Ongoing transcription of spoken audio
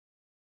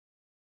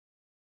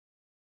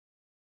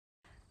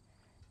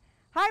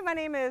Hi, my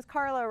name is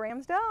Carla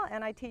Ramsdell,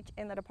 and I teach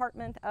in the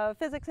Department of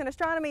Physics and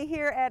Astronomy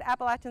here at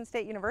Appalachian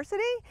State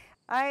University.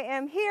 I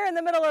am here in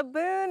the middle of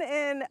Boone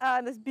in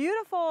this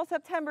beautiful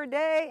September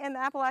day in the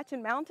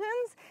Appalachian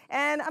Mountains,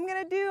 and I'm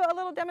going to do a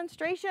little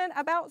demonstration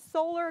about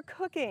solar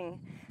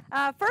cooking.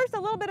 First, a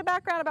little bit of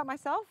background about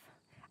myself.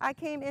 I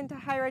came into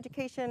higher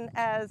education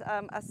as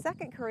a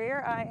second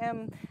career. I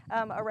am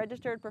a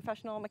registered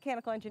professional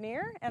mechanical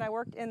engineer, and I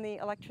worked in the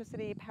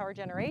electricity power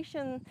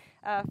generation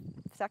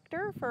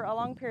sector for a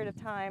long period of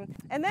time,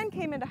 and then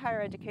came into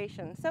higher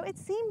education. So it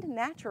seemed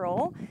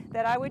natural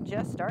that I would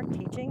just start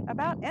teaching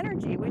about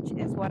energy, which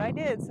is what I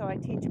did. So I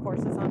teach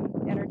courses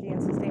on energy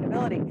and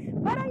sustainability.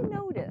 But I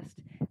noticed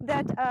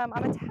that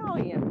I'm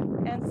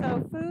Italian, and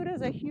so food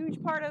is a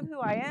huge part of who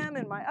I am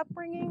and my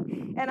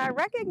upbringing, and I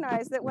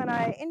recognized that when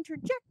I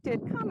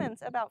interjected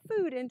comments about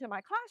food into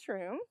my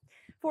classroom,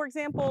 for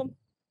example,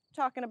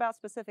 talking about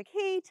specific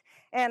heat,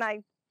 and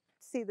I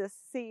see this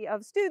sea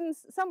of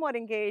students somewhat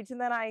engaged, and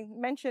then I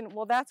mentioned,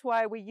 well, that's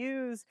why we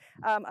use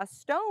a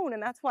stone,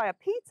 and that's why a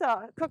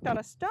pizza cooked on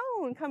a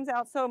stone comes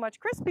out so much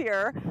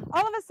crispier.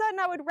 All of a sudden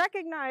I would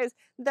recognize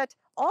that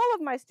all of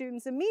my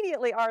students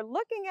immediately are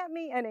looking at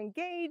me and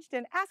engaged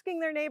and asking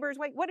their neighbors,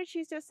 wait, what did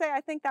she just say?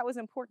 I think that was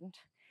important.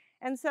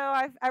 And so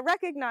I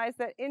recognized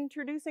that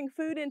introducing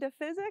food into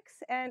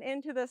physics and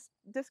into this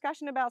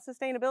discussion about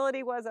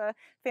sustainability was a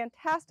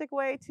fantastic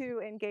way to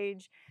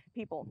engage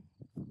people.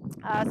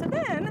 So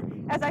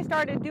then, as I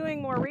started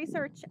doing more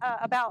research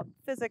about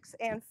physics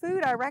and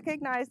food, I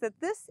recognized that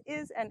this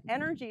is an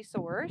energy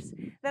source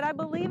that I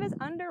believe is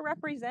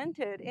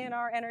underrepresented in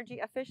our energy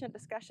efficient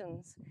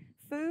discussions.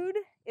 Food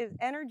is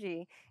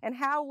energy, and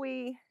how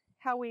we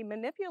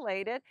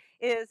manipulate it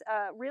is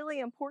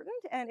really important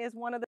and is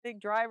one of the big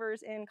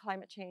drivers in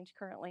climate change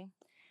currently.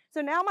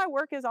 So now my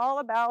work is all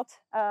about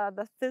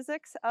the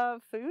physics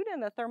of food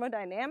and the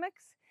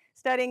thermodynamics,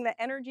 studying the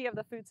energy of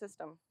the food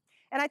system.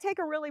 And I take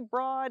a really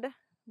broad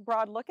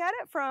look at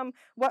it, from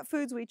what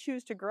foods we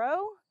choose to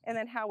grow, and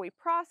then how we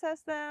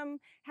process them,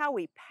 how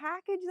we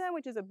package them,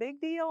 which is a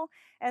big deal,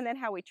 and then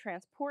how we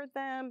transport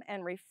them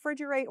and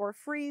refrigerate or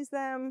freeze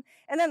them.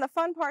 And then the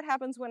fun part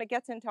happens when it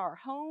gets into our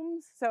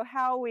homes. So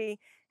how we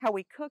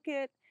cook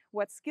it,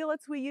 what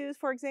skillets we use,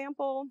 for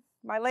example.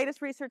 My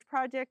latest research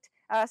project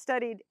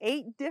studied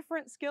 8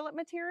 different skillet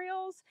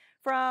materials,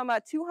 from a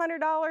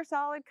 $200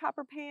 solid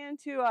copper pan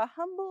to a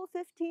humble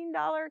 $15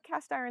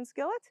 cast iron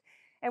skillet.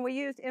 And we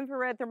used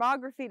infrared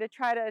thermography to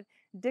try to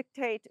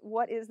dictate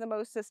what is the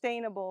most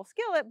sustainable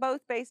skillet, both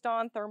based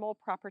on thermal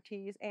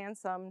properties and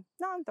some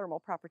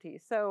non-thermal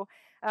properties. So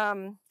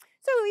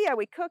yeah,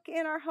 we cook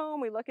in our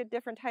home, we look at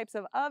different types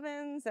of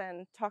ovens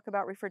and talk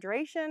about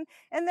refrigeration.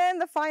 And then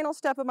the final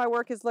step of my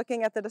work is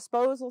looking at the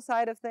disposal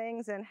side of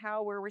things and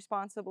how we're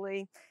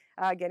responsibly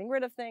getting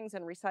rid of things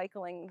and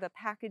recycling the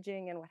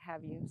packaging and what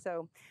have you.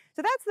 So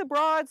that's the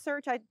broad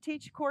search. I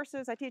teach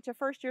courses. I teach a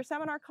first-year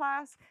seminar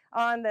class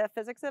on the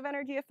physics of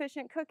energy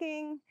efficient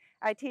cooking.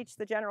 I teach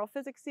the general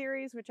physics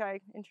series, which I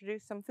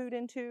introduce some food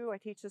into. I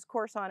teach this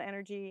course on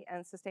energy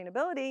and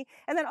sustainability.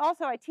 And then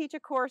also I teach a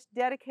course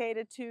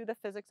dedicated to the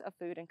physics of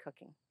food and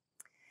cooking.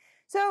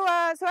 So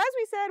as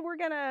we said, we're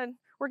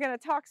gonna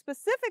talk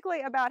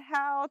specifically about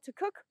how to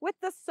cook with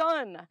the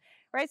sun,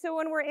 right? So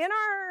when we're in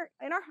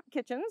our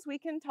kitchens, we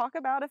can talk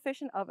about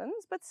efficient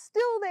ovens, but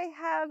still they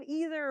have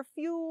either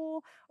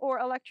fuel or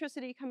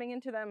electricity coming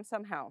into them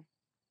somehow.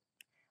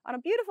 On a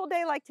beautiful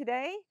day like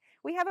today,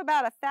 we have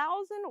about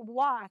 1,000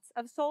 watts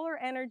of solar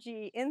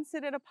energy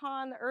incident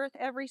upon the Earth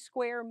every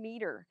square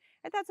meter.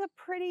 And that's a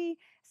pretty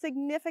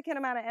significant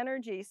amount of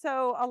energy.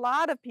 So a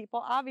lot of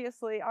people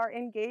obviously are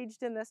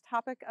engaged in this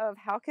topic of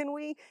how can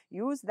we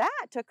use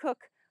that to cook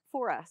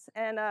for us.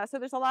 And so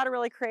there's a lot of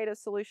really creative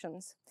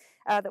solutions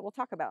that we'll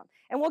talk about.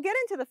 And we'll get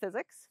into the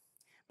physics.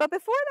 But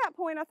before that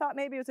point, I thought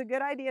maybe it was a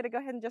good idea to go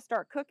ahead and just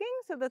start cooking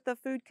so that the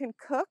food can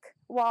cook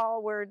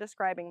while we're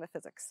describing the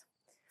physics.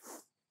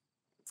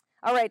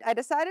 All right, I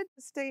decided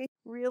to stay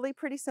really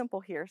pretty simple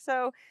here.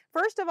 So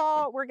first of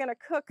all, we're going to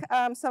cook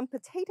some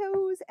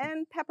potatoes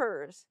and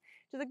peppers,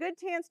 which is a good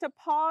chance to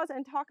pause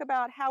and talk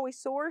about how we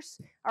source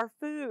our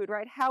food,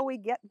 right? How we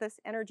get this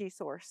energy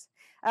source.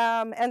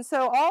 And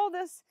so all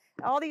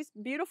these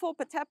beautiful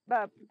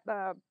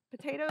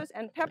potatoes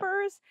and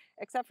peppers,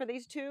 except for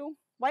these 2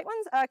 white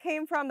ones,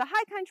 came from the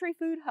High Country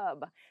Food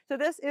Hub. So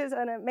this is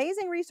an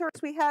amazing resource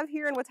we have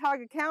here in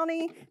Watauga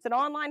County. It's an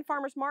online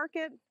farmers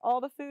market. All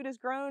the food is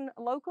grown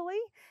locally.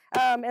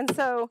 And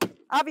so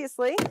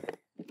obviously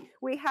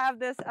we have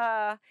this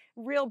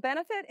real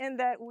benefit in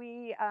that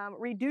we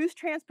reduce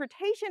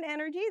transportation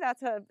energy.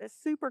 That's a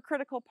super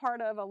critical part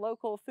of a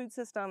local food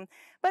system.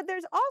 But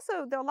there's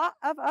also a lot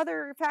of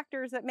other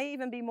factors that may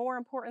even be more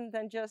important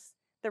than just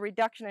the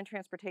reduction in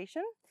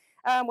transportation.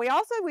 We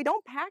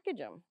don't package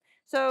them.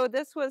 So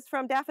this was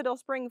from Daffodil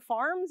Spring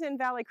Farms in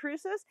Valley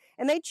Cruces,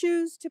 and they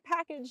choose to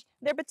package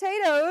their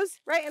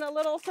potatoes, right, in a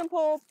little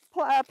simple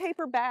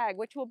paper bag,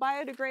 which will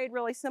biodegrade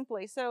really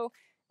simply. So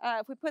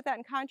if we put that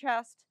in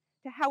contrast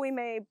to how we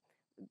may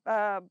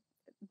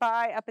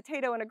buy a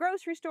potato in a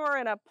grocery store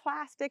in a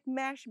plastic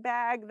mesh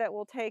bag that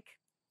will take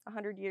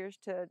 100 years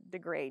to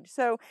degrade.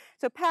 So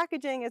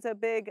packaging is a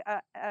big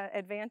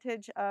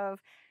advantage of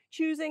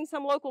choosing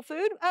some local food.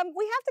 We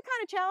have to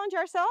kind of challenge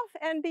ourselves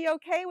and be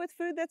okay with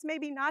food that's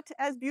maybe not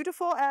as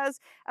beautiful as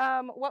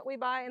what we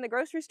buy in the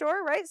grocery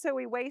store, right? So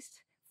we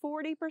waste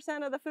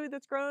 40% of the food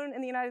that's grown in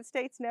the United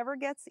States never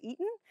gets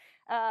eaten.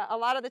 A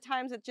lot of the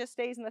times it just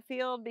stays in the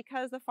field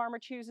because the farmer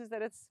chooses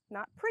that it's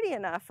not pretty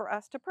enough for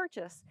us to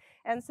purchase.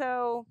 And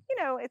so,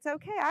 you know, it's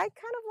okay. I kind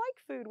of like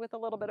food with a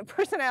little bit of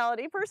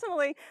personality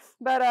personally,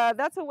 but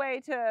that's a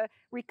way to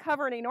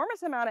recover an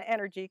enormous amount of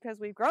energy because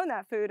we've grown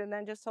that food, and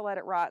then just to let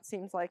it rot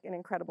seems like an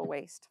incredible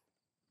waste.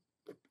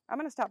 I'm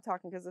going to stop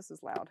talking because this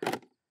is loud.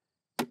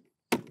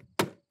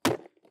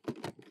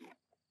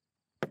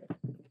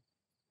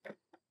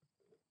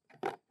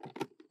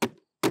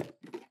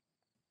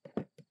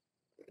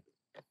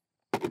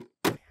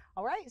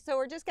 All right, so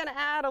we're just going to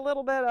add a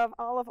little bit of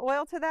olive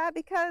oil to that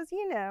because,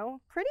 you know,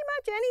 pretty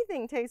much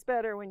anything tastes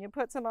better when you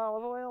put some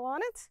olive oil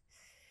on it.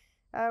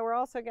 We're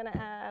also going to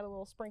add a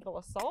little sprinkle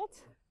of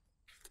salt.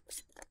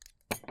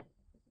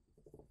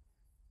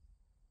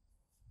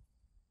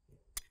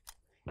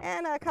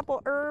 And a couple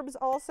herbs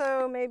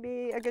also may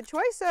be a good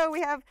choice. So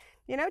we have,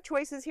 you know,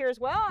 choices here as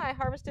well. I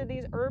harvested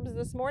these herbs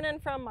this morning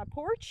from my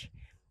porch,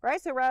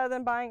 right? So rather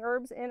than buying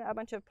herbs in a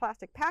bunch of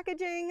plastic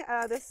packaging,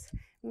 this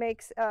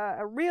makes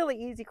a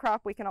really easy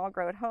crop we can all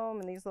grow at home,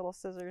 and these little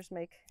scissors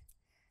make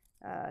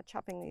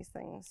chopping these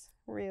things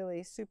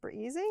really super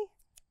easy.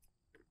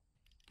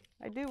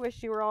 I do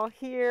wish you were all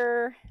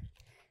here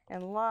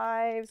and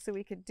live so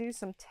we could do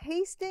some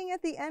tasting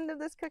at the end of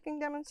this cooking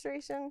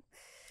demonstration.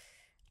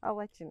 I'll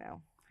let you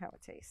know how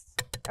it tastes.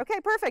 Okay,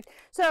 perfect.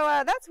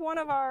 So that's one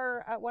of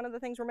the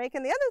things we're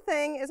making. The other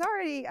thing is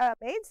already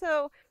made.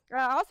 So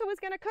I also was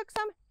going to cook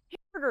some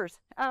hamburgers.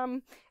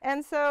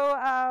 And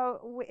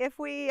so if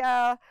we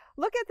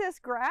look at this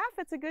graph,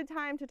 it's a good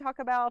time to talk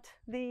about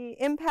the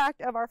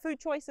impact of our food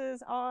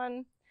choices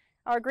on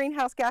our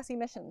greenhouse gas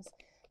emissions.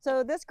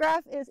 So this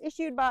graph is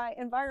issued by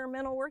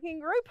Environmental Working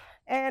Group,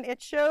 and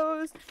it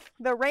shows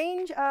the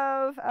range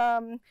of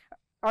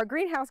our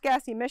greenhouse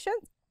gas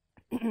emissions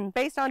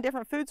based on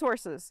different food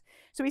sources.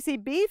 So we see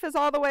beef is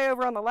all the way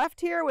over on the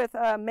left here with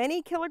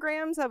many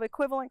kilograms of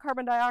equivalent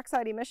carbon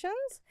dioxide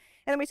emissions.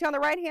 And then we see on the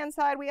right-hand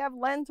side, we have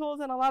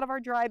lentils and a lot of our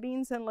dry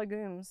beans and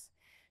legumes.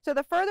 So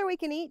the further we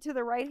can eat to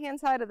the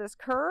right-hand side of this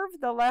curve,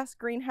 the less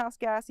greenhouse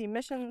gas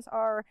emissions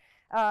are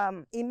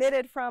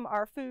emitted from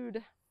our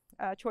food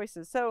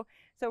choices. So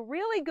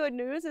really good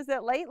news is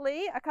that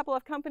lately, a couple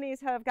of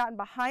companies have gotten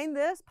behind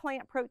this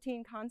plant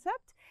protein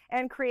concept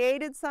and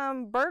created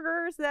some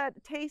burgers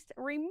that taste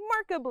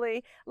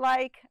remarkably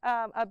like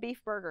a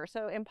beef burger.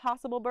 So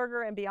Impossible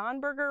Burger and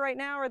Beyond Burger right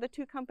now are the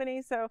two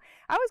companies. So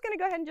I was going to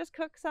go ahead and just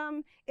cook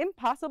some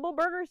Impossible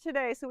Burgers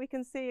today so we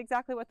can see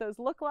exactly what those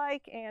look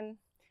like, and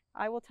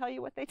I will tell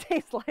you what they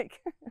taste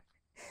like.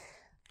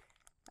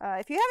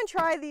 If you haven't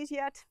tried these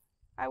yet,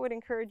 I would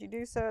encourage you to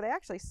do so. They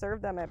actually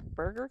serve them at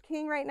Burger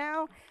King right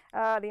now.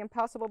 The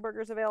Impossible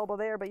Burger's available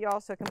there, but you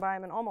also can buy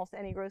them in almost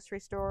any grocery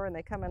store, and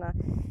they come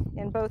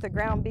in both a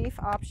ground beef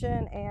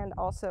option and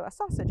also a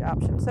sausage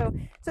option. So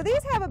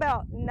these have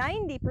about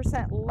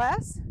 90%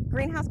 less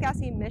greenhouse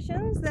gas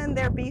emissions than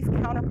their beef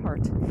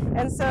counterpart.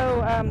 And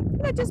so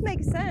that just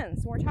makes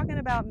sense. We're talking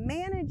about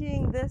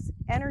managing this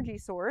energy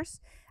source.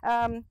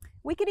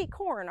 We could eat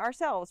corn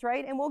ourselves,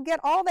 right? And we'll get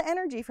all the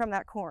energy from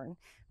that corn.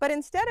 But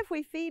instead, if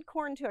we feed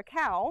corn to a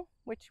cow,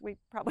 which we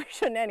probably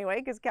shouldn't anyway,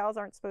 because cows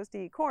aren't supposed to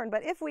eat corn,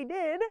 but if we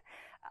did,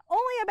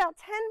 only about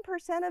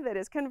 10% of it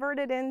is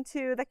converted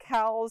into the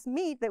cow's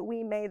meat that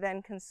we may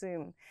then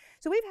consume.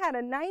 So we've had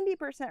a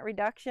 90%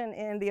 reduction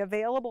in the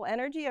available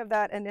energy of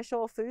that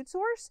initial food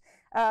source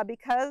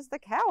because the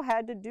cow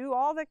had to do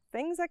all the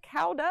things a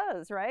cow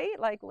does, right?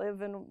 Like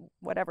live and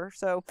whatever,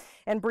 so,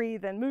 and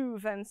breathe and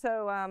move. And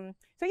so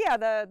yeah,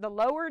 the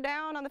lower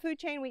down on the food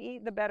chain we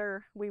eat, the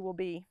better we will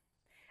be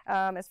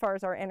as far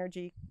as our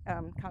energy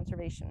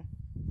conservation.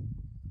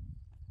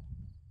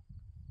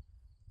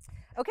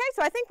 Okay,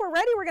 so I think we're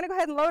ready. We're going to go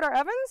ahead and load our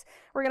ovens.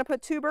 We're going to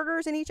put 2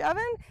 burgers in each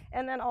oven,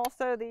 and then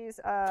also these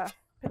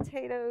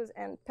potatoes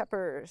and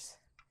peppers.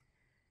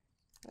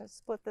 Let's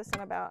split this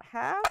in about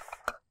half.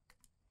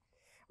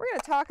 We're going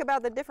to talk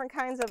about the different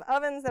kinds of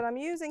ovens that I'm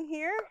using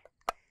here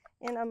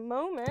in a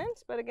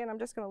moment, but again, I'm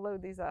just going to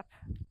load these up.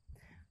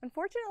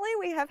 Unfortunately,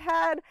 we have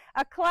had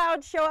a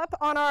cloud show up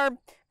on our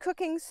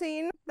cooking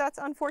scene. That's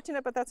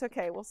unfortunate, but that's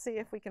okay. We'll see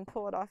if we can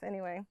pull it off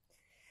anyway.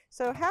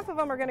 So half of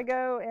them are going to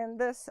go in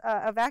this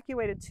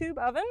evacuated tube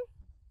oven.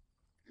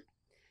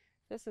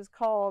 This is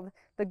called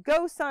the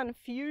GoSun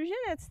Fusion.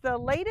 It's the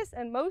latest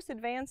and most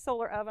advanced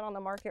solar oven on the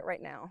market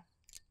right now.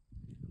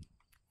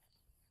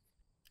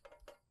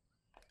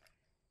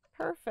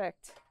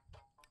 Perfect.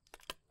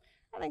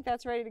 I think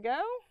that's ready to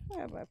go.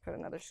 I'm going to put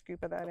another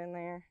scoop of that in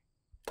there.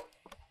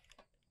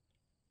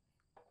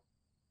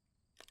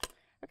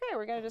 Okay,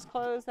 we're going to just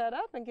close that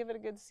up and give it a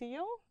good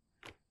seal.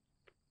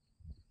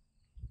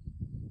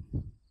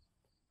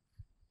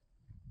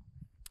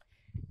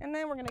 And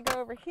then we're going to go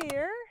over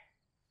here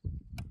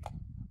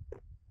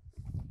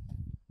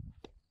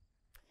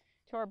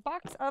to our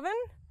box oven.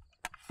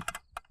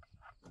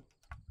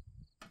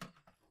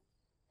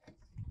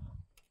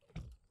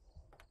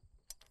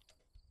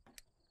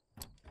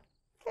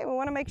 Okay, we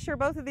want to make sure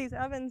both of these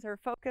ovens are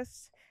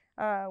focused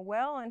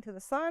well into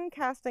the sun,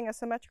 casting a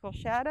symmetrical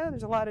shadow.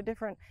 There's a lot of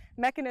different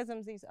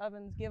mechanisms these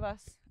ovens give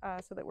us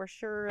so that we're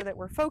sure that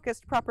we're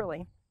focused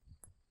properly.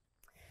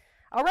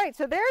 All right,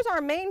 so there's our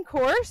main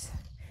course,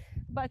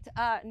 but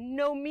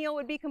no meal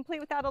would be complete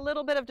without a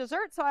little bit of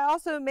dessert, so I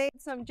also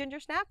made some ginger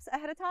snaps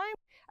ahead of time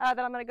that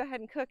I'm going to go ahead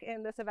and cook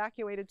in this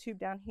evacuated tube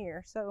down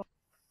here. So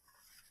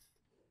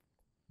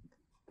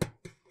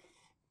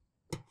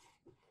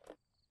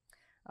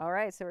all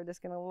right, so we're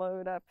just going to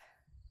load up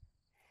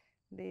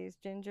these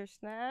ginger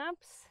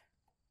snaps.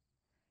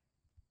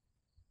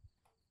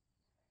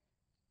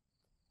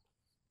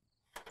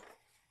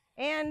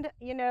 And,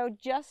 you know,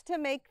 just to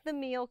make the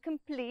meal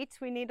complete,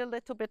 we need a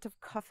little bit of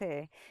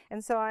coffee.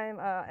 And so I'm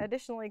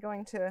additionally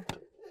going to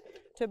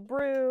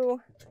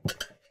brew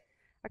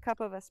a cup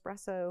of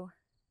espresso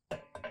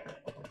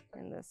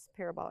in this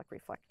parabolic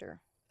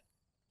reflector.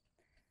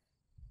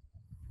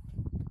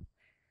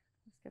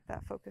 Let's get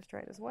that focused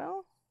right as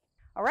well.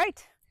 All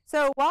right,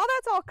 so while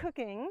that's all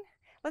cooking,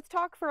 let's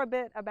talk for a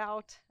bit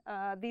about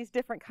these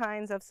different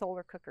kinds of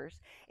solar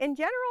cookers. In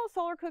general,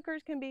 solar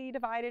cookers can be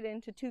divided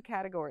into two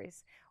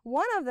categories.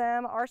 One of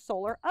them are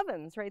solar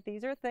ovens, right?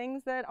 These are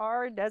things that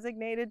are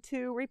designated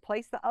to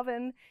replace the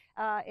oven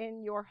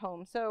in your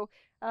home. So,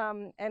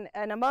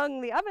 and among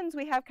the ovens,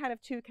 we have kind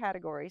of two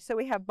categories. So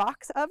we have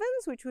box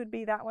ovens, which would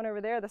be that one over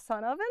there, the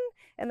sun oven,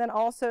 and then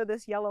also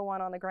this yellow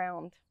one on the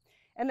ground.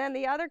 And then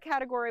the other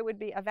category would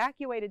be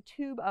evacuated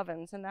tube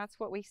ovens, and that's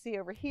what we see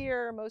over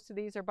here. Most of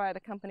these are by the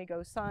company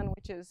GoSun,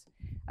 which is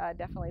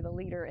definitely the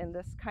leader in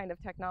this kind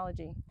of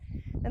technology.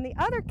 And the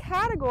other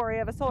category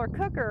of a solar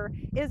cooker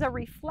is a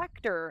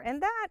reflector,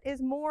 and that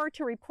is more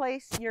to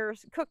replace your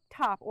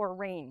cooktop or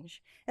range.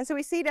 And so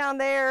we see down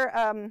there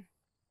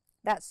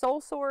that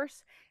Sol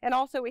Source, and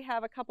also we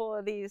have a couple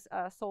of these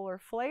solar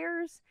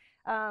flares.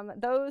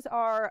 Those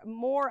are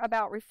more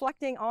about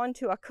reflecting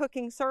onto a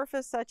cooking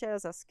surface such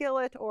as a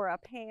skillet or a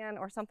pan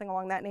or something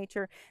along that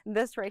nature.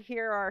 This right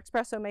here, our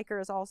espresso maker,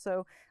 is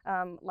also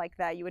like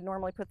that. You would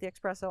normally put the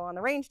espresso on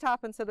the range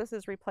top, and so this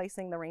is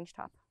replacing the range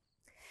top.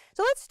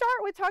 So let's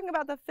start with talking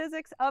about the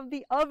physics of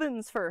the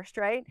ovens first,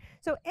 right?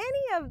 So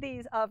any of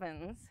these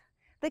ovens,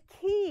 the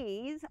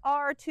keys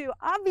are to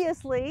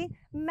obviously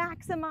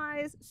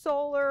maximize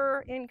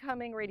solar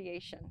incoming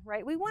radiation,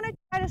 right? We want to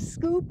try to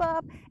scoop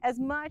up as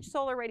much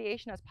solar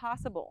radiation as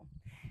possible.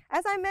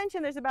 As I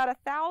mentioned, there's about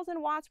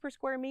 1,000 watts per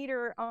square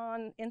meter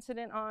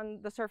incident on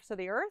the surface of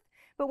the Earth.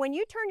 But when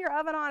you turn your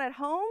oven on at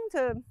home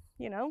to,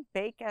 you know,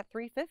 bake at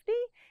 350,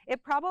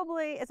 it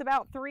probably is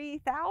about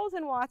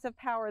 3,000 watts of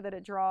power that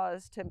it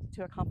draws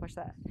to accomplish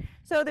that.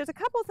 So there's a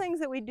couple things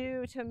that we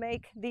do to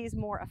make these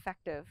more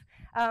effective.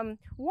 One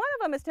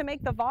of them is to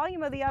make the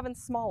volume of the oven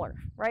smaller,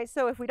 right?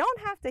 So if we don't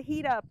have to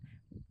heat up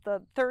the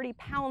 30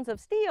 pounds of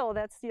steel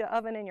that's the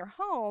oven in your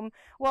home,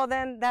 well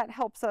then that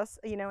helps us,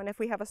 you know, and if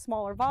we have a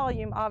smaller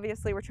volume,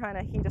 obviously we're trying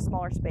to heat a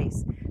smaller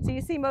space. So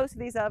you see most of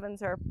these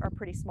ovens are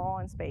pretty small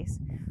in space.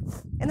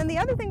 And then the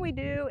other thing we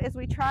do is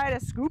we try to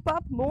scoop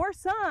up more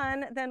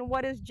sun than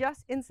what is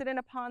just incident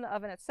upon the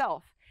oven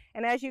itself.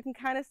 And as you can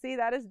kind of see,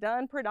 that is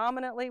done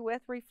predominantly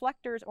with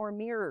reflectors or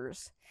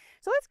mirrors.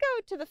 So let's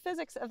go to the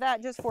physics of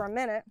that just for a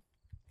minute.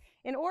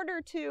 In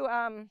order to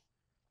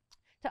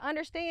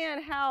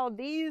understand how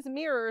these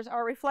mirrors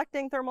are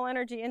reflecting thermal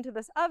energy into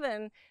this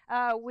oven,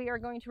 we are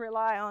going to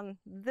rely on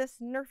this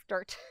Nerf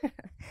dart.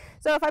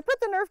 So if I put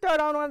the Nerf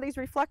dart on one of these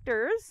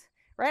reflectors,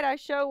 right, I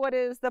show what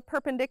is the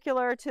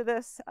perpendicular to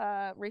this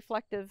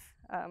reflective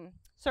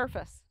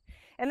surface.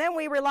 And then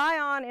we rely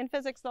on, in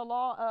physics, the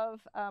law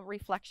of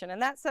reflection.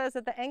 And that says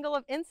that the angle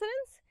of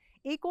incidence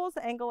equals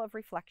the angle of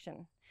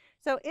reflection.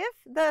 So if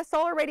the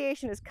solar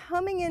radiation is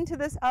coming into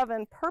this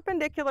oven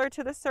perpendicular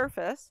to the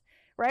surface,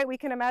 right, we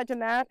can imagine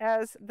that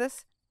as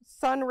this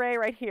sun ray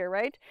right here,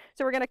 right?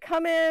 So we're going to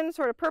come in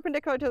sort of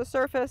perpendicular to the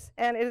surface,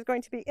 and it is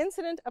going to be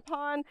incident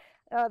upon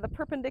the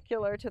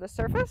perpendicular to the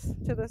surface,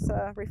 to this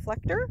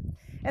reflector.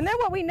 And then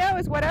what we know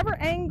is whatever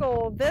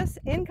angle this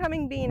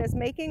incoming beam is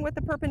making with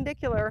the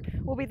perpendicular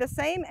will be the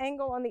same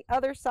angle on the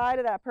other side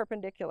of that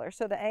perpendicular.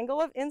 So the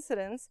angle of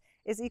incidence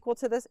is equal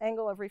to this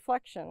angle of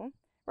reflection,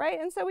 right?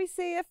 And so we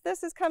see if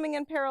this is coming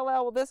in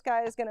parallel, well, this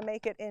guy is going to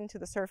make it into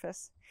the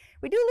surface.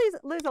 We do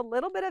lose a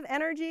little bit of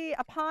energy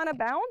upon a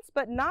bounce,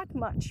 but not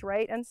much,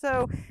 right? And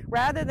so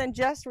rather than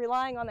just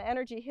relying on the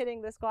energy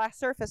hitting this glass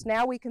surface,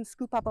 now we can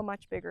scoop up a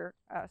much bigger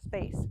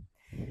space.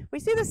 We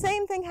see the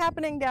same thing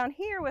happening down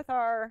here with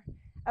our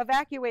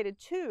evacuated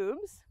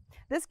tubes.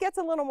 This gets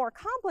a little more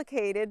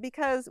complicated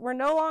because we're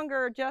no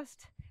longer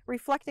just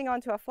reflecting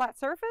onto a flat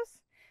surface,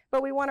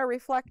 but we want to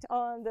reflect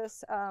on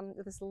this,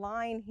 this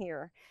line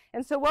here.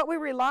 And so what we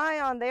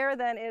rely on there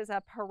then is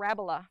a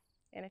parabola.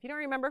 And if you don't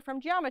remember from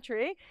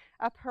geometry,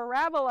 a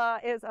parabola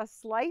is a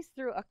slice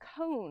through a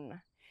cone.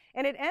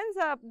 And it ends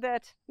up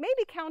that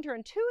maybe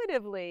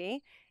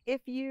counterintuitively,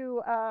 if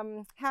you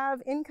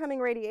have incoming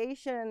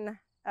radiation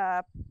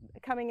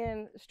coming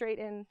in straight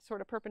in,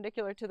 sort of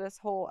perpendicular to this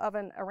whole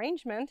oven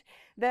arrangement,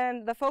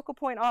 then the focal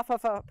point off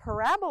of a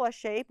parabola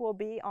shape will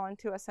be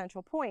onto a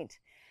central point.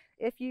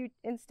 If you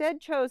instead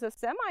chose a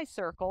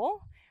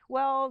semicircle,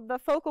 well, the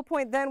focal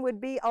point then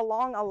would be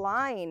along a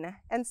line,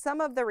 and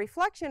some of the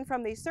reflection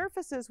from these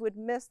surfaces would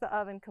miss the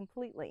oven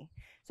completely.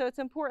 So it's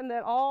important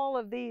that all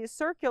of these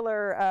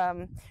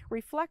circular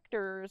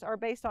reflectors are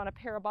based on a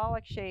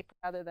parabolic shape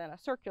rather than a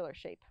circular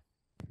shape.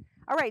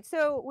 All right,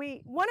 so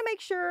we want to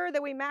make sure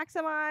that we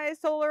maximize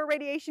solar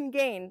radiation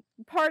gain.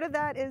 Part of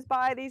that is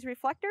by these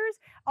reflectors.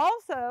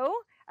 Also,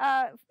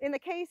 in the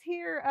case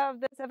here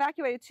of this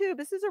evacuated tube,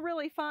 this is a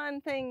really fun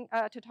thing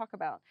to talk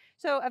about.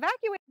 So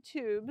evacuated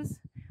tubes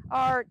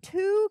are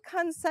two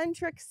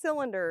concentric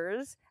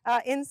cylinders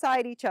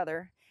inside each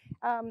other.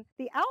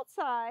 The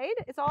outside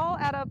is all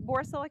out of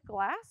borosilicate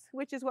glass,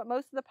 which is what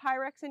most of the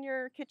Pyrex in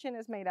your kitchen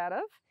is made out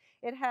of.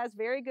 It has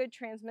very good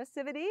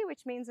transmissivity,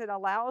 which means it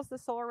allows the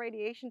solar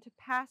radiation to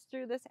pass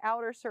through this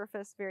outer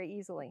surface very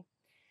easily.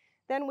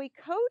 Then we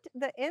coat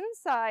the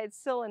inside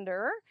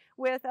cylinder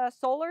with a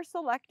solar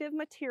selective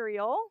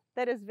material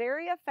that is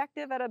very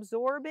effective at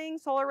absorbing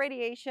solar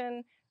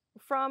radiation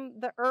from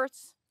the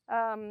Earth's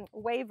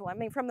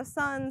wavelength, from the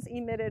sun's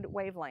emitted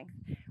wavelength,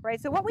 right?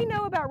 So what we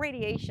know about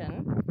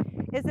radiation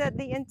is that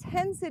the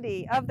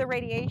intensity of the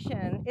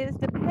radiation is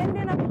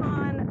dependent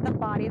upon the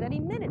body that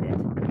emitted it.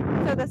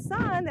 So the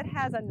sun, that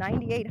has a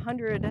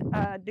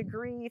 9,800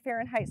 degree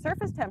Fahrenheit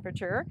surface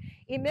temperature,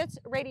 emits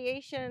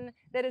radiation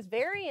that is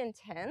very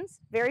intense,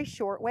 very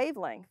short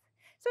wavelength.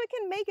 So it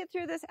can make it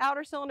through this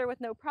outer cylinder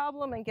with no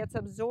problem and gets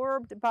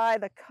absorbed by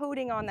the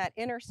coating on that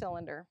inner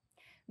cylinder.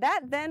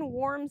 That then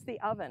warms the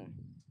oven.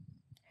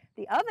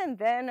 The oven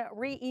then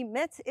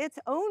re-emits its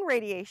own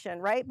radiation,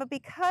 right? But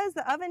because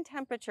the oven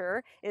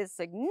temperature is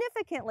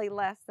significantly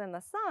less than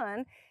the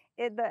sun,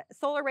 the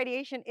solar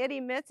radiation it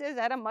emits is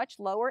at a much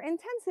lower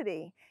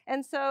intensity.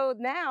 And so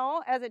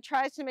now, as it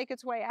tries to make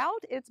its way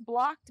out, it's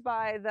blocked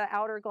by the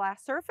outer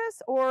glass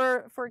surface,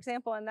 or for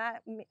example, in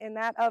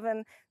that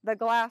oven, the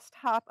glass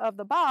top of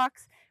the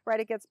box, right,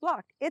 it gets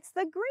blocked. It's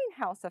the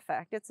greenhouse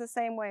effect. It's the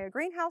same way a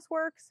greenhouse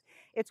works.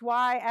 It's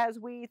why as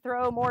we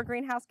throw more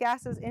greenhouse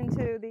gases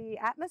into the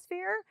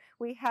atmosphere,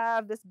 we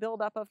have this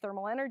buildup of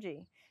thermal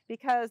energy,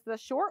 because the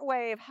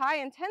shortwave high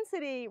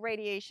intensity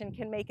radiation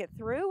can make it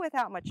through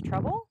without much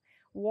trouble,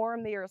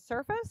 warm the Earth's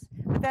surface.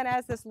 But then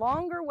as this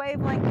longer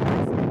wavelength,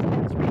 less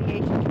intense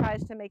radiation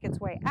tries to make its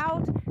way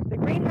out, the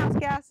greenhouse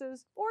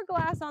gases or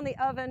glass on the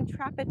oven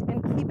trap it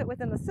and keep it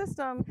within the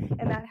system,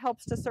 and that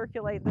helps to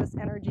circulate this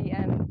energy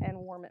and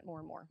warm it more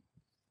and more.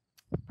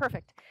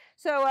 Perfect.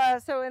 So,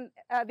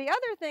 the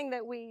other thing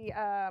that we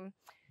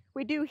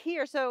do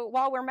here, so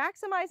while we're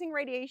maximizing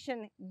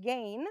radiation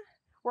gain,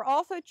 we're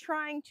also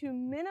trying to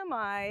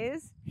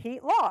minimize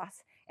heat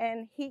loss.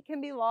 And heat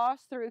can be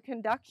lost through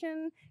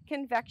conduction,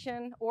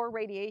 convection, or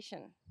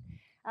radiation.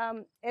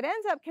 It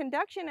ends up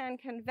conduction and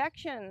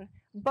convection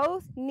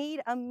both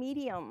need a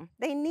medium.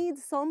 They need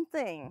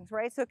something,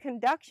 right? So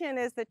conduction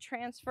is the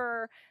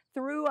transfer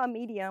through a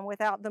medium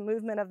without the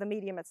movement of the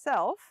medium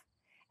itself.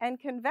 And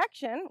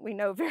convection, we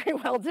know very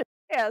well today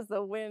as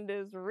the wind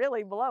is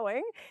really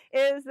blowing,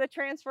 is the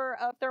transfer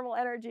of thermal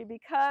energy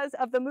because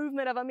of the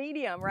movement of a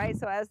medium, right?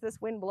 So as this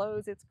wind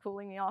blows, it's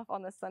cooling me off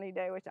on this sunny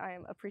day, which I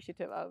am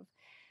appreciative of.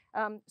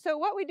 So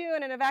what we do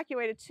in an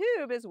evacuated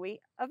tube is we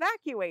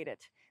evacuate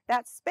it.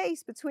 That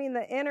space between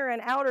the inner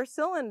and outer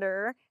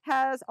cylinder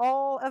has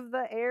all of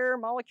the air,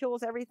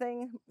 molecules,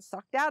 everything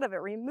sucked out of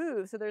it,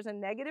 removed. So there's a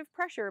negative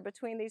pressure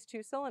between these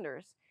two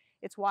cylinders.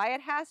 It's why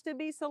it has to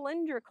be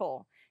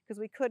cylindrical, because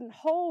we couldn't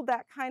hold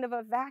that kind of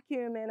a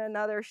vacuum in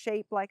another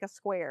shape like a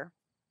square.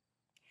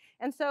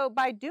 And so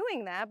by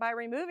doing that, by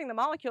removing the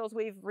molecules,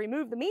 we've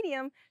removed the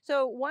medium.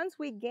 So once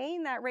we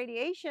gain that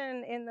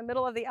radiation in the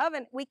middle of the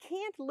oven, we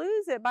can't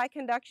lose it by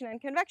conduction and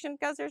convection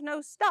because there's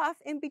no stuff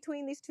in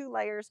between these two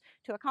layers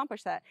to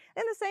accomplish that.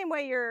 In the same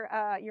way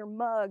your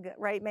mug,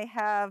 right, may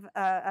have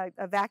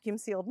a vacuum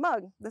sealed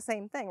mug, the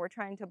same thing. We're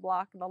trying to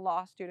block the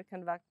loss due to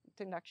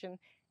conduction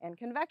and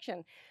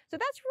convection. So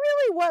that's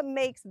really what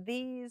makes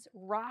these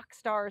rock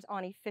stars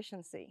on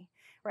efficiency,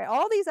 right?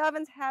 All these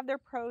ovens have their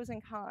pros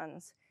and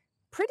cons.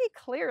 Pretty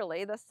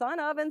clearly, the sun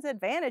oven's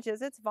advantage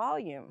is its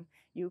volume.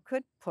 You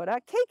could put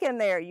a cake in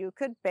there. You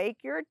could bake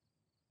your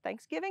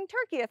Thanksgiving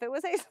turkey if it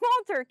was a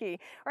small turkey,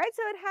 right?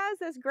 So it has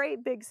this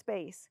great big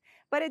space,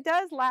 but it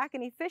does lack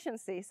in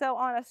efficiency. So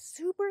on a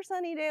super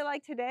sunny day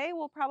like today,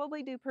 we'll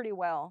probably do pretty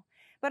well.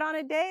 But on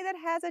a day that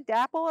has a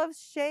dapple of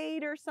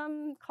shade or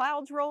some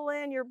clouds roll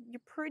in, you're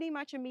pretty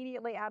much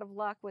immediately out of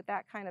luck with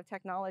that kind of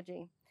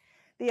technology.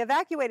 The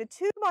evacuated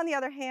tube, on the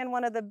other hand,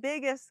 one of the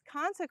biggest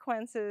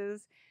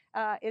consequences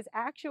is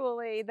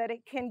actually that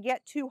it can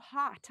get too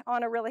hot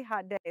on a really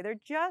hot day. They're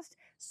just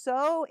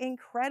so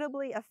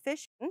incredibly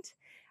efficient.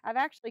 I've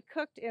actually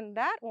cooked in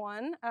that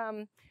one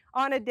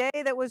on a day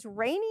that was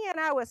rainy and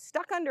I was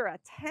stuck under a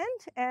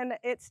tent and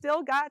it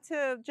still got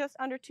to just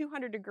under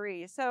 200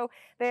 degrees. So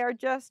they are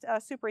just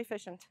super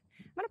efficient.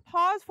 I'm going to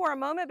pause for a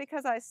moment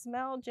because I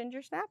smell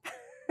ginger snap.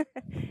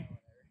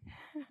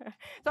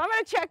 So I'm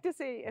going to check to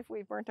see if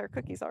we burnt our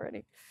cookies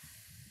already.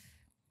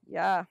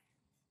 Yeah.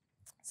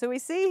 So we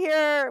see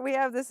here we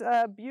have this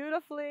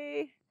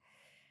beautifully,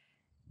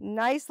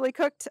 nicely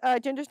cooked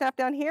ginger snap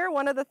down here.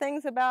 One of the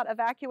things about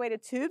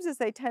evacuated tubes is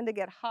they tend to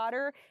get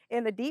hotter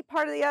in the deep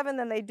part of the oven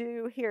than they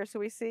do here. So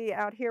we see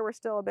out here we're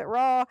still a bit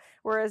raw,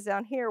 whereas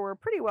down here we're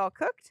pretty well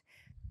cooked.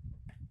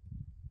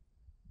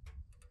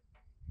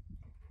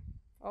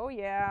 Oh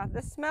yeah,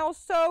 this smells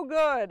so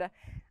good.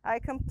 I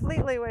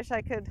completely wish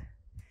I could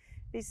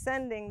be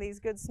sending these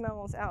good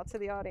smells out to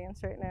the audience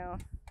right now.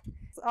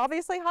 It's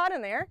obviously hot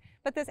in there,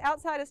 but this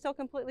outside is still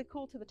completely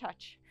cool to the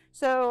touch.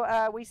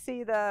 So we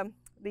see the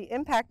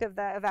impact of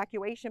the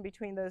evacuation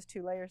between those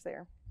two layers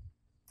there.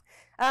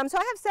 So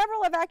I have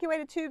several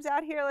evacuated tubes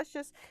out here. Let's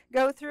just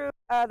go through.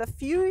 The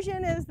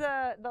Fusion is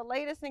the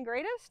latest and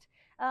greatest.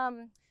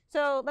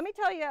 So let me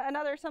tell you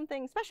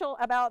something special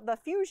about the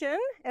Fusion.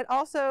 It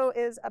also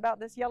is about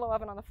this yellow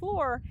oven on the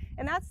floor,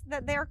 and that's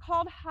that they're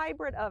called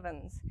hybrid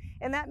ovens.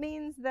 And that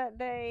means that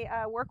they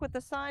work with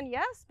the sun,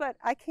 yes, but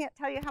I can't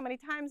tell you how many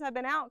times I've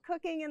been out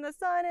cooking in the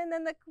sun and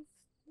then the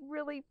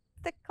really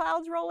thick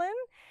clouds roll in.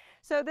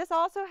 So this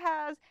also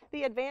has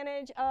the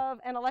advantage of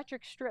an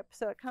electric strip.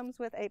 So it comes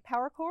with a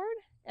power cord,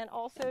 and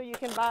also you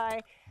can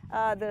buy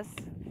this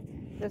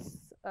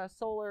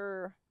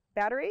solar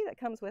battery that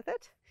comes with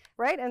it,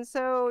 right? And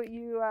so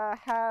you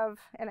have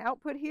an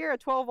output here, a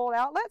 12-volt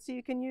outlet, so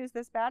you can use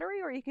this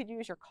battery, or you could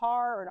use your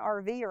car or an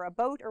RV or a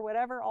boat or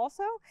whatever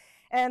also.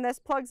 And this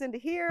plugs into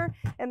here,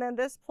 and then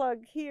this plug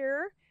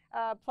here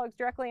plugs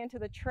directly into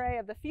the tray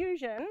of the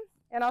Fusion.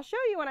 And I'll show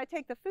you when I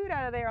take the food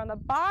out of there, on the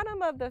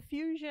bottom of the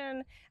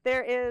Fusion,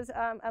 there is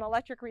an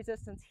electric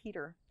resistance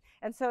heater.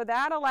 And so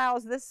that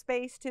allows this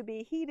space to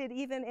be heated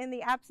even in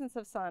the absence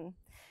of sun.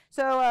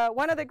 So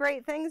one of the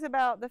great things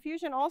about the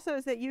Fusion also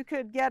is that you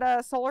could get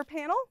a solar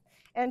panel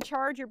and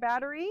charge your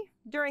battery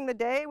during the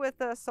day with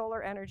the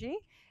solar energy.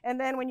 And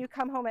then when you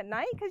come home at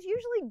night, because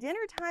usually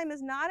dinner time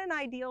is not an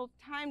ideal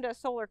time to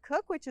solar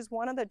cook, which is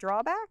one of the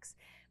drawbacks.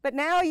 But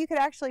now you could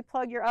actually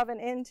plug your oven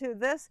into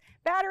this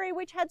battery,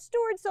 which had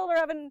stored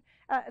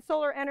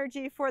solar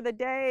energy for the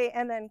day,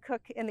 and then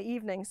cook in the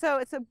evening. So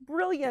it's a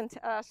brilliant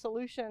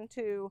solution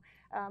to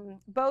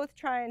both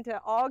trying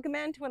to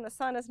augment when the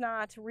sun is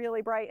not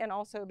really bright and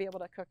also be able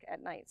to cook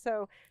at night.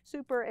 So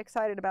super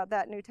excited about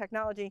that new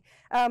technology.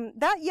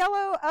 That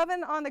yellow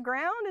oven on the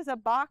ground is a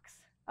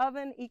box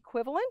oven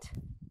equivalent.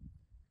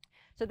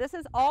 So this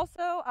is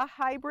also a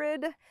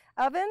hybrid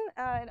oven.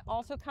 It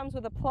also comes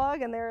with a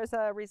plug, and there is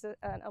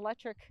an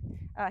electric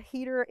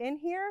heater in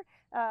here.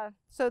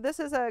 So this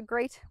is a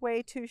great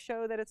way to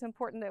show that it's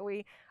important that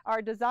we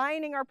are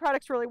designing our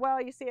products really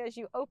well. You see, as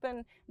you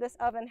open this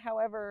oven,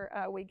 however,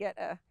 we get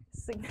a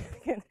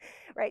significant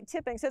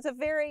tipping. So it's a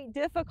very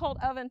difficult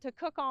oven to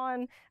cook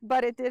on,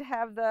 but it did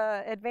have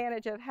the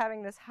advantage of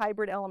having this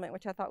hybrid element,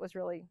 which I thought was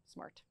really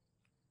smart.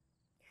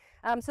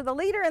 So the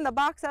leader in the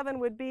box oven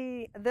would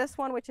be this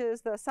one, which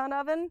is the sun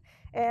oven.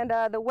 And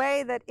the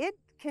way that it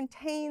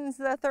contains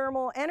the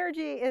thermal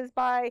energy is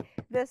by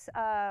this,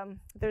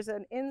 there's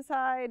an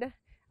inside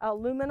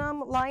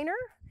aluminum liner,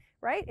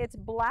 right? It's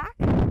black,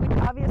 which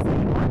obviously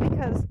you want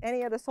because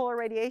any of the solar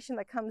radiation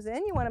that comes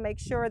in, you want to make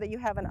sure that you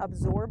have an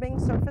absorbing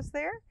surface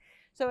there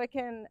so it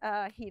can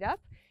heat up.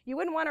 You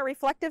wouldn't want a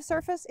reflective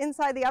surface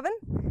inside the oven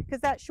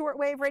because that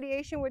shortwave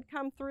radiation would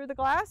come through the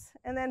glass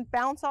and then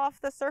bounce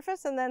off the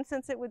surface, and then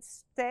since it would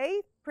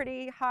stay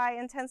pretty high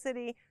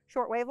intensity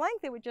short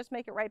wavelength, it would just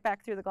make it right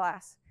back through the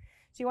glass.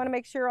 So you want to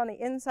make sure on the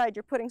inside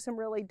you're putting some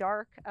really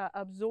dark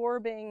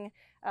absorbing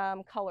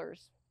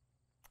colors.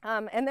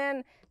 And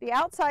then the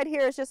outside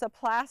here is just a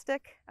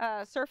plastic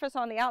surface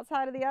on the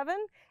outside of the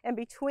oven, and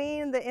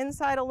between the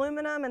inside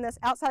aluminum and this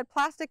outside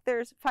plastic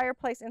there's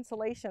fireplace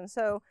insulation.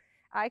 So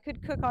I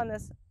could cook on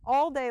this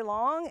all day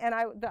long, and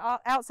the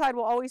outside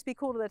will always be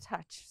cool to the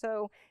touch.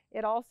 So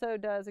it also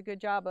does a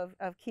good job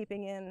of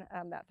keeping in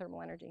that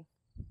thermal energy.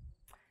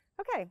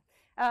 Okay,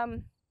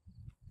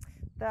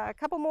 a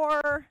couple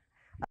more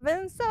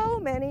ovens, so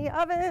many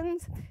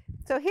ovens.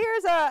 So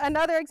here's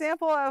another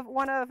example of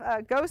one of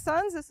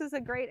GoSun's. This is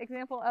a great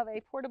example of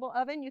a portable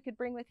oven you could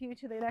bring with you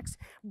to the next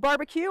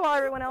barbecue while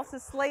everyone else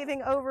is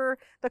slaving over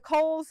the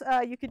coals.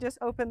 You could just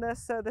open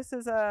this. So this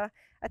is a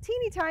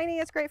teeny tiny,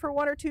 it's great for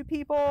 1 or 2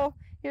 people.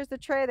 Here's the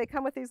tray. They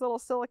come with these little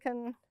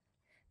silicone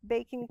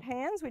baking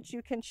pans, which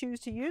you can choose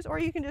to use, or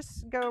you can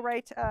just go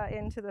right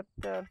into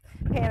the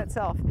pan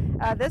itself.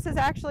 This is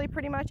actually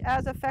pretty much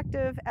as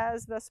effective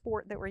as the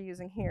Sport that we're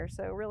using here.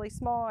 So really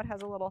small, it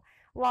has a little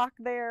lock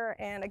there,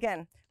 and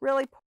again,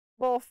 really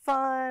portable,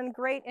 fun,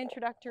 great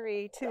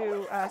introductory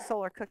to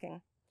solar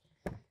cooking.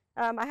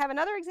 I have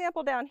another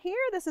example down here.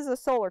 This is a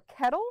solar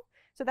kettle.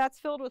 So that's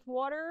filled with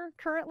water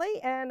currently,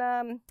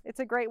 and it's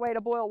a great way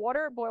to boil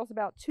water. It boils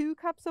about 2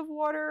 cups of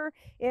water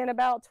in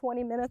about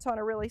 20 minutes on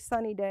a really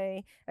sunny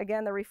day.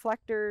 Again, the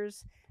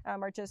reflectors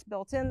are just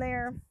built in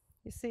there.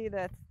 You see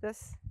that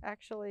this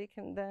actually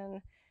can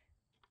then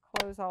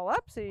close all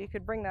up, so you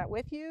could bring that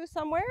with you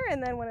somewhere,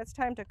 and then when it's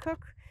time to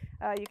cook,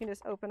 you can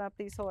just open up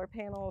these solar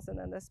panels, and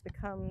then this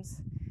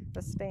becomes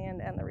the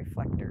stand and the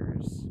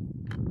reflectors.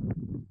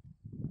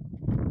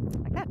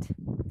 Like that.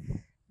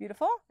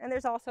 Beautiful. And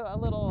there's also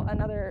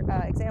another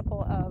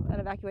example of an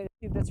evacuated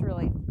tube that's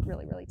really,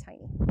 really, really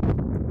tiny.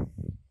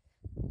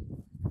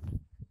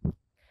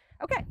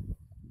 Okay.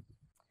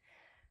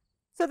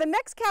 So the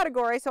next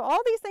category, so all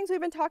these things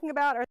we've been talking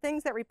about are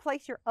things that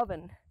replace your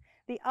oven.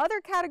 The other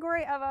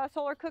category of a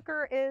solar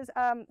cooker is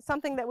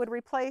something that would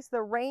replace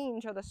the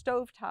range or the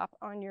stovetop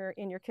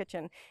in your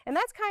kitchen. And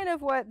that's kind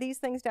of what these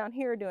things down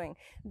here are doing.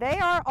 They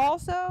are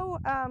also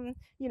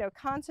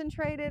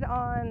concentrated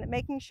on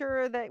making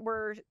sure that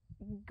we're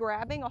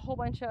grabbing a whole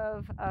bunch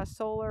of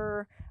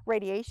solar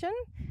radiation,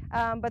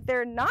 but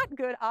they're not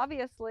good,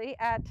 obviously,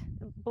 at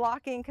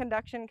blocking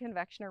conduction,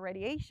 convection, or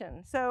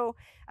radiation. So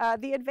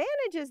the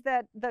advantage is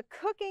that the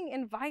cooking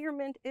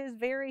environment is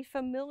very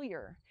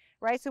familiar.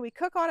 Right, so we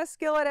cook on a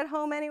skillet at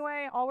home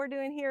anyway. All we're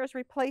doing here is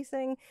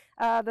replacing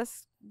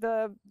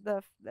the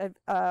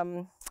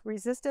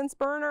resistance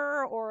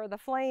burner or the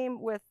flame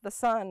with the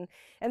sun.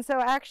 And so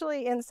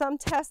actually in some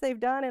tests they've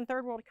done in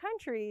third world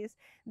countries,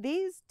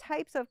 these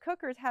types of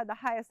cookers had the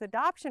highest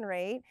adoption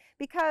rate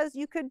because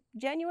you could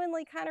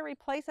genuinely kind of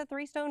replace a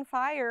 3-stone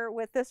fire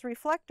with this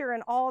reflector,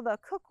 and all the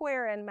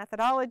cookware and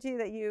methodology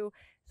that you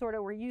sort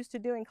of were used to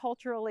doing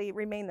culturally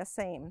remain the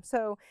same.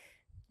 So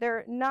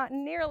they're not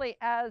nearly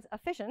as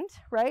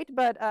efficient, right?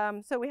 But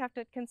so we have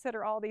to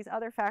consider all these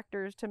other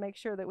factors to make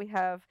sure that we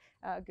have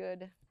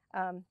good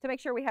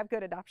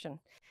adoption.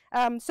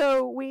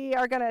 So we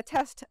are going to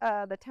test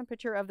the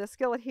temperature of the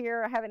skillet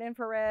here. I have an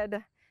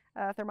infrared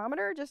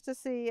thermometer just to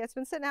see. It's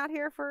been sitting out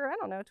here for, I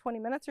don't know, 20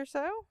 minutes or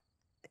so.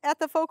 At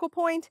the focal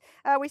point,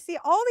 we see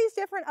all these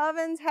different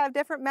ovens have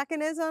different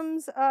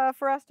mechanisms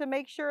for us to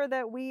make sure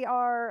that we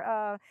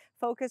are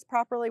focused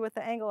properly with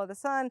the angle of the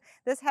sun.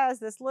 This has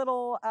this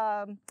little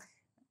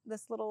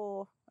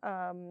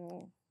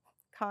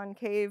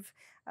concave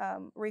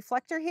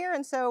reflector here,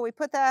 and so we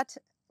put that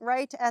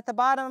right at the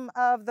bottom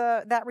of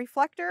that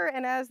reflector,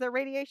 and as the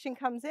radiation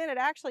comes in, it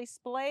actually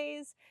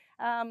splays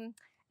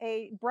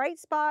a bright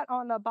spot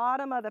on the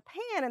bottom of the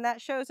pan, and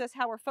that shows us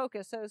how we're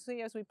focused. So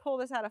see, as we pull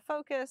this out of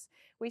focus,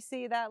 we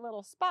see that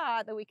little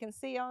spot that we can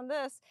see on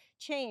this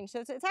change. So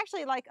it's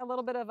actually like a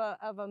little bit of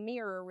a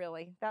mirror,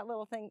 really. That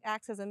little thing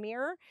acts as a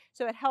mirror,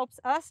 so it helps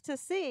us to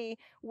see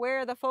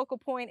where the focal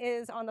point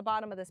is on the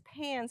bottom of this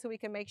pan, so we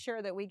can make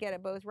sure that we get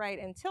it both right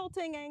in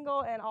tilting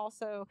angle, and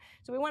also,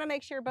 so we want to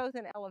make sure both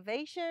in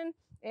elevation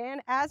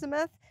and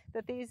azimuth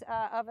that these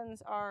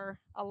ovens are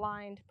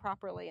aligned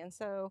properly. And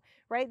so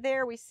right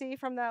there we see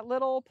from that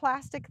little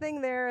plastic thing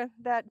there,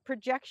 that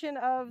projection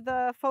of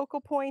the focal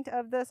point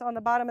of this on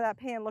the bottom of that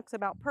pan looks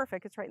about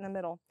perfect. It's right in the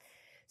middle.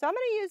 So I'm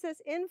going to use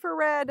this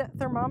infrared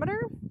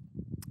thermometer.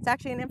 It's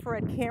actually an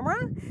infrared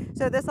camera.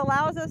 So this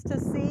allows us to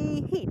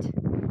see heat.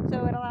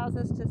 So it allows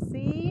us to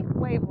see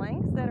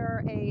wavelengths that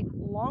are a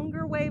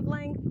longer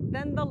wavelength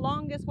than the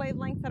longest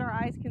wavelength that our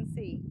eyes can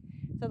see.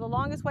 So the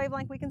longest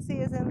wavelength we can see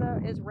is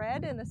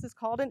red, and this is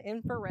called an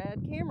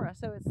infrared camera.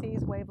 So it sees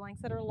wavelengths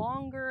that are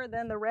longer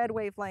than the red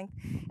wavelength.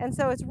 And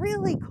so it's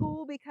really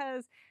cool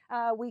because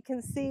we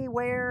can see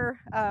where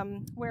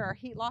our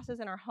heat loss is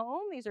in our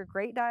home. These are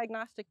great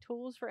diagnostic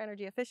tools for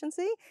energy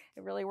efficiency.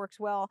 It really works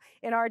well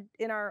in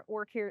our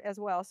work here as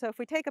well. So if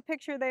we take a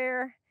picture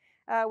there,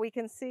 we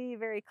can see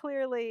very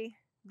clearly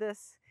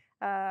this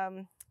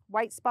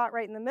white spot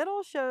right in the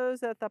middle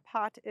shows that the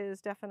pot is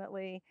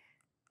definitely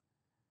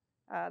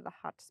the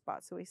hot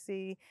spot. So we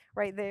see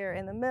right there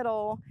in the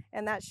middle,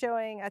 and that's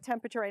showing a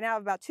temperature right now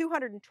of about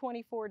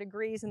 224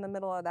 degrees in the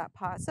middle of that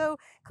pot. So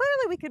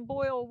clearly we could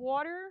boil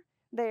water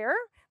there,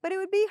 but it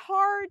would be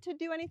hard to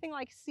do anything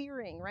like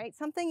searing, right?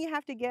 Something you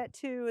have to get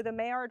to the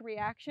Maillard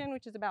reaction,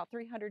 which is about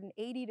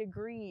 380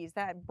 degrees.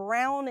 That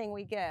browning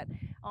we get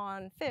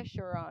on fish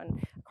or on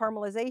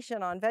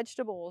caramelization on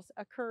vegetables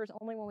occurs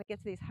only when we get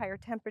to these higher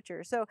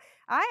temperatures. So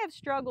I have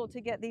struggled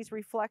to get these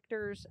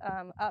reflectors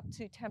up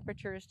to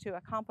temperatures to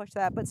accomplish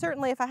that. But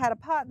certainly if I had a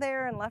pot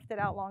there and left it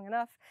out long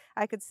enough,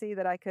 I could see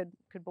that I could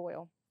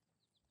boil.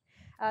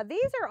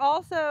 These are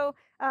also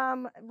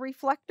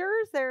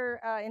reflectors. They're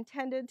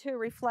intended to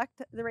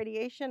reflect the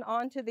radiation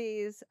onto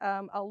these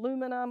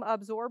aluminum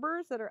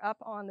absorbers that are up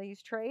on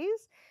these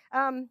trays.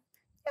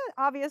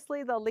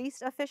 obviously the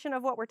least efficient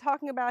of what we're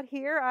talking about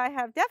here. I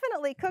have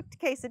definitely cooked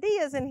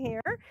quesadillas in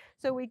here,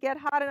 so we get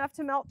hot enough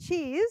to melt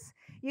cheese.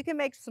 You can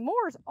make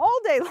s'mores all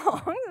day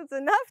long. It's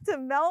enough to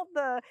melt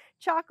the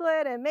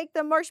chocolate and make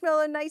the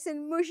marshmallow nice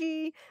and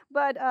mushy,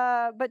 but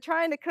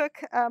trying to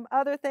cook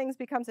other things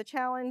becomes a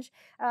challenge.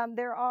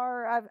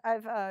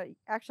 I've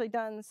actually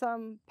done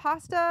some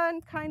pasta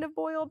and kind of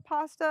boiled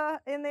pasta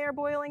in there.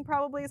 Boiling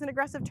probably is an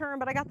aggressive term,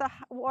 but I got the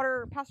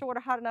pasta water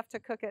hot enough to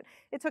cook it.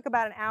 It took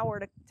about an hour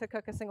to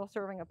cook a single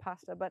serving of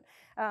pasta, but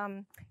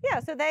yeah,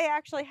 so they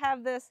actually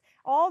have this,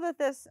 all that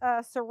this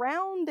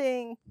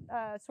surrounding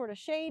sort of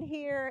shade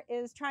here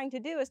is trying to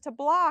do is to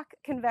block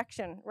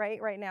convection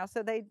right now.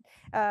 So they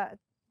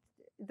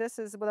this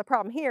is the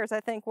problem here is I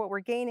think what we're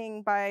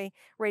gaining by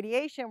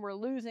radiation, we're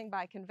losing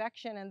by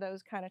convection, and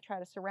those kind of try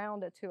to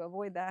surround it to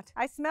avoid that.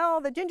 I smell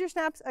the ginger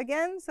snaps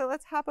again, so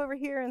let's hop over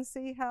here and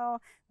see how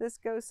this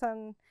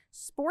Go-Sun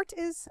Sport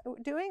is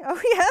doing. Oh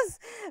yes,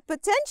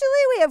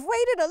 potentially we have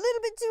waited a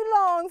little bit too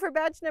long for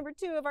batch number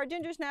 2 of our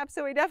ginger snaps,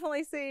 so we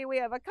definitely see we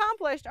have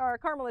accomplished our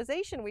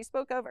caramelization we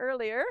spoke of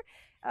earlier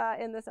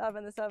in this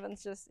oven. This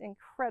oven's just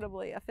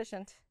incredibly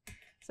efficient.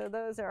 So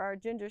those are our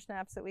ginger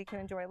snaps that we can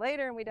enjoy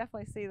later, and we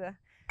definitely see the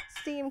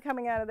steam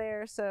coming out of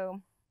there. So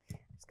I'm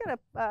just going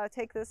to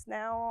take this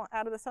now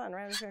out of the sun,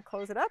 right? I'm just going to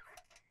close it up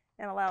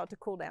and allow it to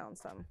cool down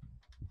some.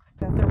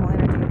 The thermal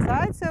energy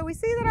inside. So we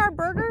see that our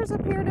burgers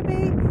appear to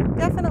be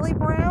definitely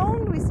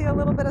browned. We see a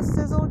little bit of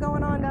sizzle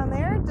going on down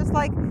there, just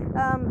like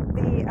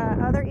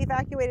the other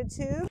evacuated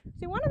tube.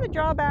 See, one of the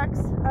drawbacks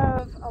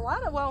of a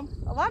lot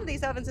of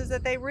these ovens is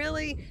that they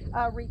really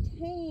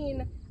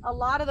retain a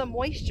lot of the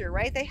moisture,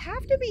 right? They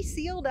have to be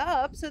sealed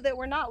up so that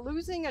we're not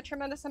losing a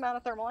tremendous amount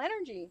of thermal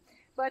energy.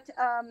 But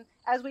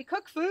as we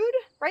cook food,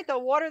 right, the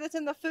water that's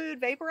in the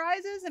food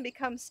vaporizes and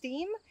becomes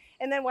steam.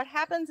 And then what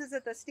happens is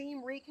that the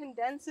steam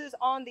recondenses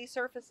on these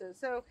surfaces.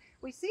 So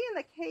we see in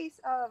the case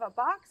of a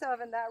box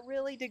oven that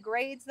really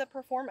degrades the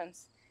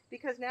performance,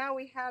 because now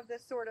we have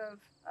this sort of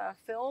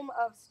film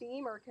of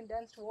steam or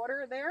condensed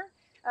water there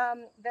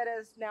that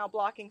is now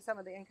blocking some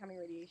of the incoming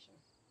radiation.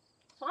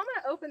 So I'm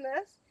going to open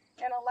this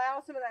and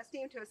allow some of that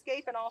steam to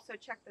escape, and also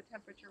check the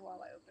temperature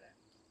while I open it.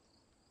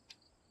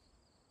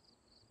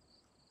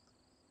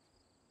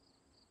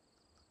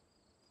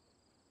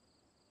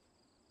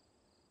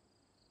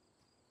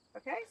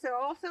 Okay, so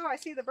also I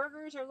see the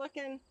burgers are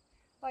looking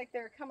like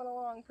they're coming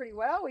along pretty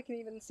well. We can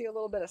even see a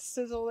little bit of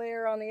sizzle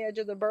there on the edge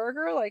of the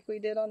burger like we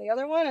did on the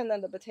other one, and then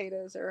the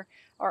potatoes are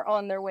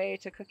on their way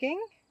to cooking.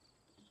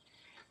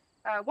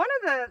 One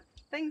of the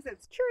things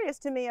that's curious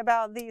to me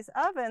about these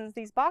ovens,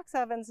 these box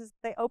ovens, is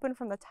they open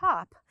from the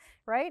top,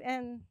 right?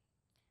 And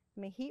I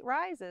mean, heat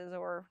rises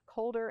or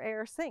colder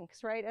air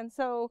sinks, right? And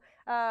so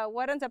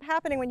what ends up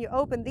happening when you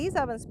open these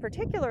ovens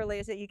particularly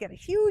is that you get a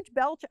huge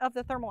belch of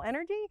the thermal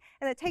energy,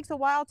 and it takes a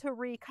while to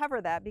recover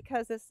that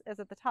because this is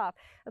at the top.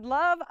 I'd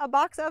love a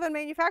box oven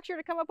manufacturer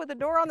to come up with a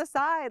door on the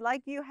side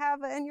like you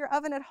have in your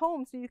oven at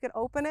home, so you could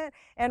open it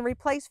and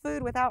replace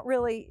food without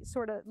really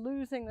sort of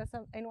losing this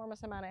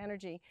enormous amount of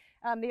energy.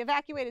 The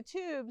evacuated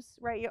tubes,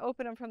 right, you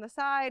open them from the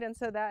side, and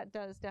so that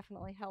does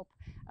definitely help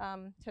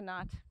to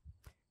not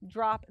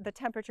drop the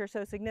temperature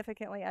so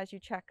significantly as you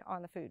check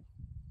on the food.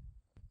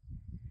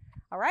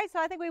 All right, so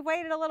I think we've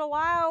waited a little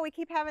while. We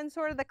keep having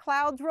sort of the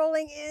clouds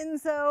rolling in,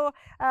 so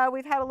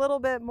we've had a little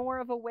bit more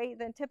of a wait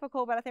than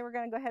typical, but I think we're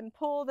going to go ahead and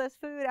pull this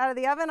food out of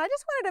the oven. I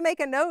just wanted to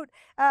make a note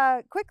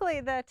quickly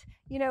that,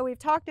 you know, we've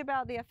talked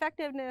about the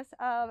effectiveness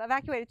of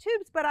evacuated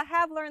tubes, but I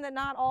have learned that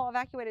not all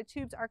evacuated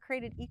tubes are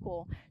created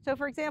equal. So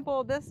for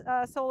example, this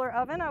solar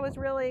oven I was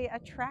really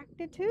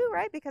attracted to,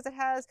 right, because it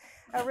has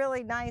a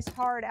really nice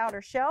hard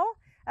outer shell,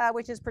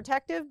 which is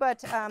protective,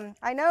 but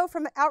I know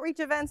from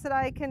outreach events that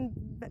I can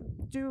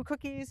do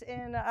cookies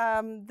in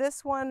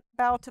this one,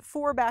 about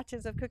 4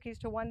 batches of cookies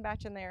to 1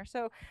 batch in there.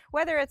 So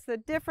whether it's the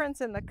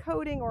difference in the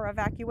coating or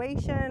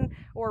evacuation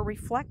or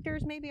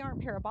reflectors maybe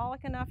aren't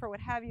parabolic enough or what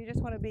have you,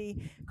 just want to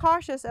be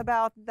cautious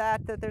about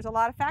that there's a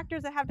lot of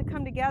factors that have to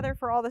come together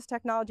for all this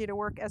technology to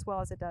work as well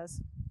as it does.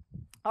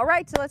 All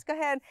right, so let's go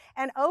ahead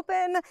and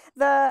open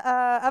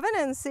the oven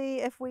and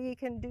see if we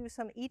can do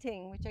some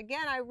eating, which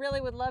again, I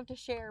really would love to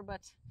share,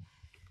 but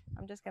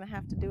I'm just going to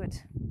have to do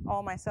it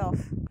all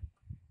myself.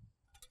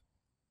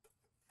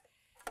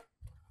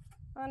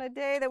 On a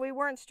day that we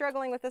weren't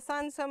struggling with the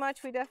sun so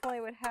much, we definitely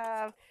would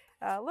have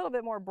a little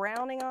bit more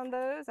browning on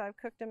those. I've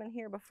cooked them in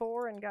here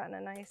before and gotten a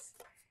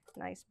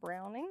nice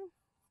browning.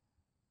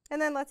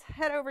 And then let's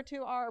head over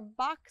to our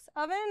box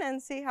oven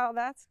and see how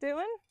that's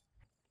doing.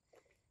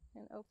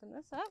 And open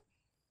this up.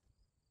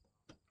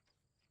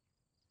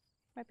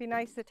 Might be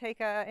nice to take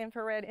an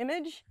infrared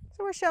image.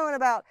 So we're showing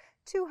about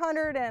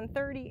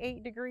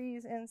 238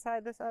 degrees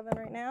inside this oven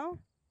right now.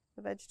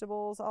 The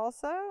vegetables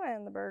also,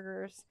 and the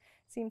burgers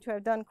seem to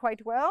have done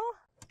quite well.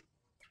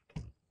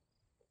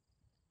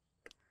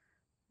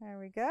 There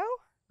we go.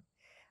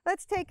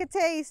 Let's take a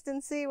taste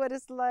and see what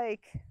it's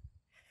like.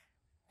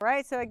 All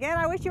right, so again,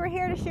 I wish you were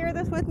here to share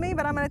this with me,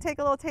 but I'm going to take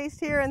a little taste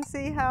here and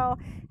see how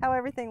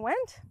everything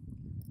went.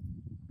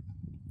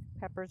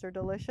 Peppers are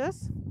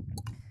delicious.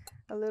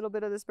 A little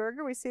bit of this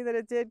burger. We see that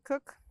it did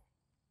cook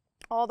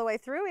all the way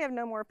through. We have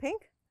no more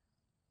pink.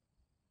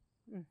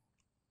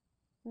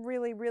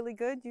 Really, really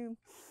good.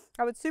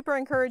 I would super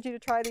encourage you to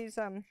try these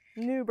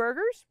new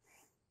burgers.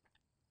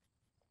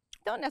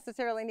 Don't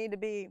necessarily need to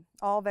be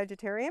all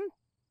vegetarian.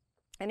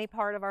 Any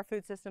part of our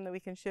food system that we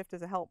can shift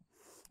is a help.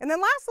 And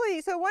then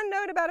lastly, so one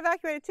note about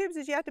evacuated tubes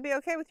is you have to be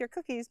okay with your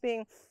cookies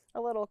being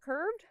a little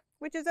curved,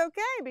 which is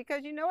okay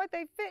because you know what?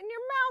 They fit in your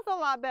mouth a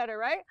lot better,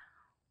 right?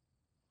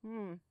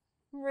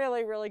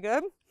 Really, really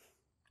good.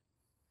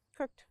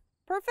 Cooked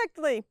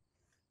perfectly.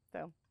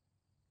 So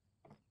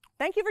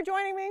thank you for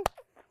joining me.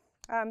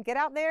 Get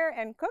out there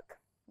and cook,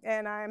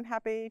 and I'm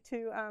happy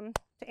to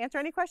answer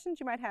any questions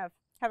you might have.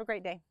 Have a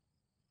great day.